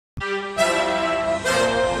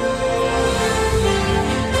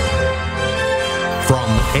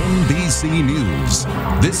NBC News.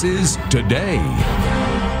 This is Today.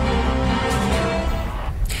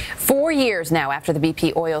 4 years now after the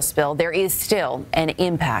BP oil spill, there is still an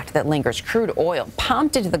impact that lingers. Crude oil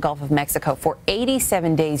pumped into the Gulf of Mexico for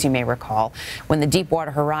 87 days, you may recall, when the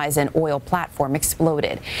Deepwater Horizon oil platform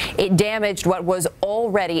exploded. It damaged what was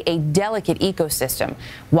already a delicate ecosystem.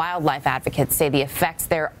 Wildlife advocates say the effects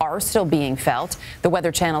there are still being felt. The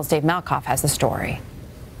Weather Channel's Dave Malkoff has the story.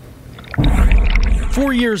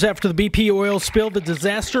 4 years after the BP oil spill, the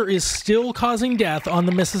disaster is still causing death on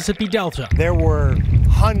the Mississippi Delta. There were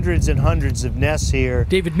hundreds and hundreds of nests here.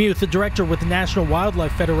 David Muth, the director with the National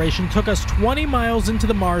Wildlife Federation, took us 20 miles into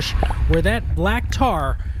the marsh where that black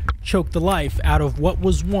tar choked the life out of what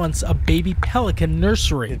was once a baby pelican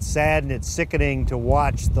nursery. It's sad and it's sickening to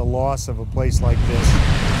watch the loss of a place like this.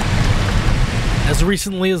 As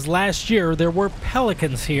recently as last year, there were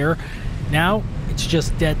pelicans here. Now it's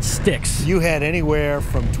just dead sticks. You had anywhere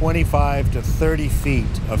from 25 to 30 feet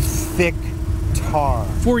of thick tar.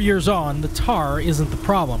 4 years on, the tar isn't the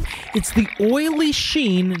problem. It's the oily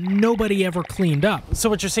sheen nobody ever cleaned up. So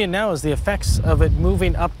what you're seeing now is the effects of it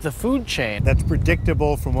moving up the food chain. That's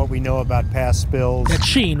predictable from what we know about past spills. That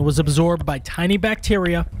sheen was absorbed by tiny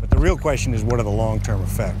bacteria. But the real question is, what are the long-term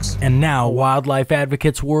effects? And now wildlife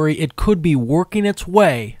advocates worry it could be working its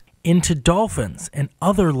way into dolphins and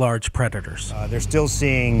other large predators. They're still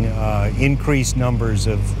seeing increased numbers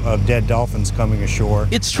of dead dolphins coming ashore.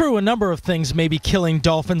 It's true a number of things may be killing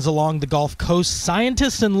dolphins along the Gulf Coast.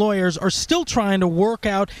 Scientists and lawyers are still trying to work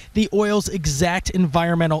out the oil's exact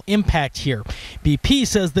environmental impact here. BP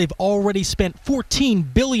says they've already spent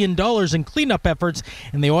 $14 billion in cleanup efforts,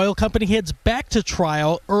 and the oil company heads back to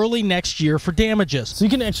trial early next year for damages. So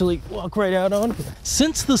you can actually walk right out on it.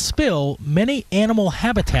 Since the spill, many animal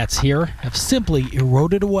habitats here have simply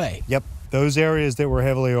eroded away. Yep, those areas that were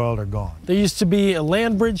heavily oiled are gone. There used to be a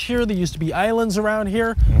land bridge here. There used to be islands around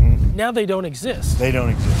here. Now they don't exist. They don't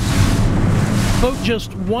exist. Vote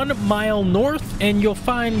just 1 mile north and you'll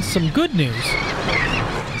find some good news.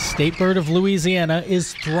 The state bird of Louisiana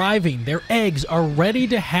is thriving. Their eggs are ready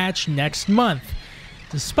to hatch next month,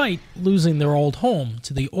 despite losing their old home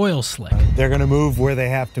to the oil slick. They're going to move where they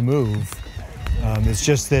have to move. It's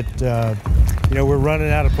just that, we're running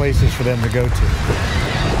out of places for them to go to.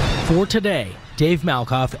 For Today, Dave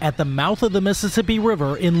Malkoff at the mouth of the Mississippi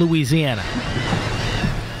River in Louisiana.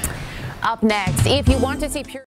 Up next, if you want to see pure